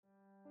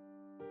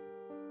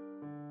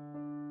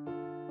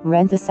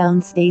Rent a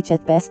soundstage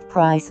at best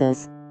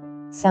prices.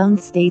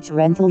 Soundstage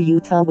Rental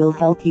Utah will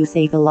help you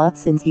save a lot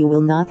since you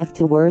will not have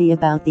to worry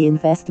about the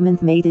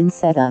investment made in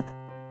setup.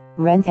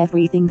 Rent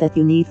everything that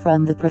you need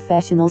from the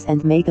professionals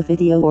and make a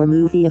video or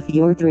movie of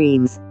your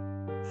dreams.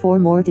 For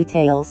more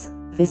details,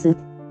 visit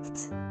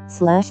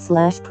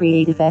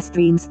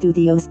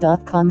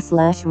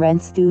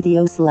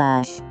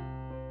creativestreamstudios.com/rentstudio/